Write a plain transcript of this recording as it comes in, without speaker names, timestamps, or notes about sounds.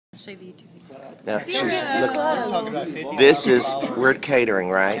Show the YouTube video. Now, Look, this is, we're catering,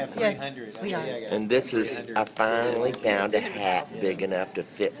 right? yes, we are. And this is, I finally found a hat big enough to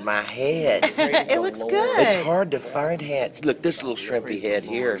fit my head. It looks good. It's hard to find hats. Look, this little shrimpy head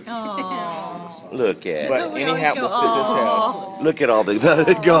here. Aww. Look at But it. any hat will fit this head. Look at all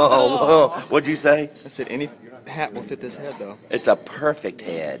the go. What'd you say? I said any hat will fit this head, though. It's a perfect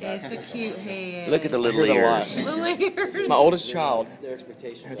head. It's a cute head. Look at the little I hear that a lot. ears. Little ears. My oldest child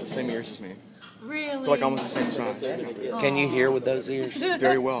has the same ears as me. Really? They're like almost the same size. Can you hear with those ears?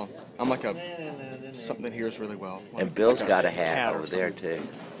 Very well. I'm like something that hears really well. And Bill's Like got a cat hat or over there too.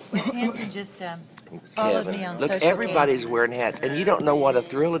 Miss Hampton just followed me Kevin. on Look, social everybody's media. wearing hats, and you don't know what a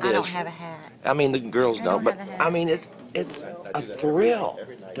thrill it is. I don't have a hat. I mean, the girls I don't, don't but have a hat. I mean, it's a thrill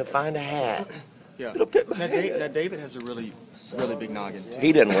to find a hat. Yeah. It'll fit my Now, head. David has a really big noggin, too.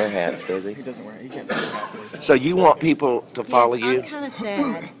 He doesn't wear hats, does he? He doesn't wear it. He can't wear a hat for his So you want people to follow Yes, you? I'm kind of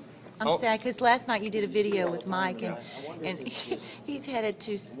sad. I'm sad because last night you did a video with Mike, and he's headed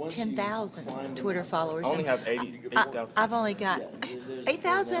to 10,000 Twitter followers. I only and have 8,000. I've only got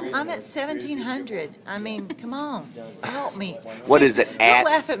 8,000. I'm at 1,700. I mean, come on, help me. What is it, Don't at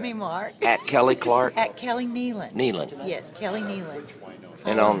laugh at me, Mark. Kelly Clark? At Kelly Nealon. Nealon. Yes, Kelly Nealon.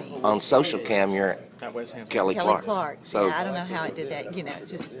 And Follow me. on social cam, you're At West Hampton. Kelly Kelly Clark. So So, yeah, I don't know how it did that. You know, it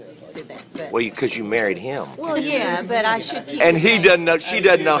just did that. But, well, because you married him. well, yeah, but I should keep. And it he safe. doesn't know, she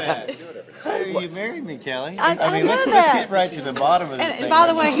doesn't know how. Hey, you married me, Kelly. I mean, know let's that. get right to the bottom of this And thing. by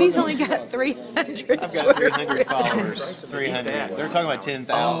the right way, now. he's only got 300. I've got 300 followers. 300. They're talking about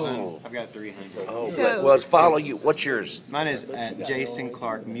 10,000. Oh. I've got 300. Oh, So- well, follow you. What's yours? Mine is at Jason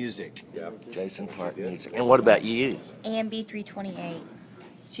Clark Music. Jason Clark Music. And what about you? AMB 328.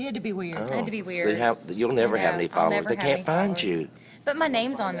 She had to be weird. I had to be Oh, weird. See how, you'll never I have know, any I'll followers. never They have can't any find followers. you. But my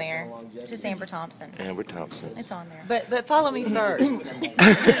name's on there. Just Amber Thompson. Amber Thompson. It's on there. But follow me first.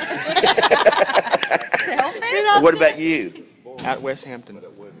 Selfish? What about you? At West Hampton.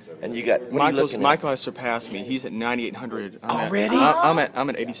 And you got, what are you looking at? Michael has surpassed me. He's at 9,800. Already? I'm at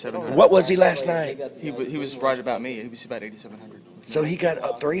 8,700. What was he last night? He was right about me. He was about 8,700. So he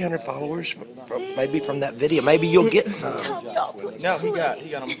got 300 followers maybe from that video. Maybe you'll get some. Y'all, please, No, he please.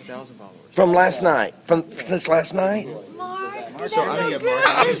 got almost 1,000 followers. From last night. Since last night? Mark, see, that's So so I need a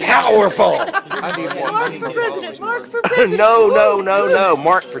good. Powerful. I need more. Mark for president. Mark for president. No.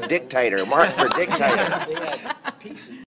 Mark for Dictator. Mark for Dictator.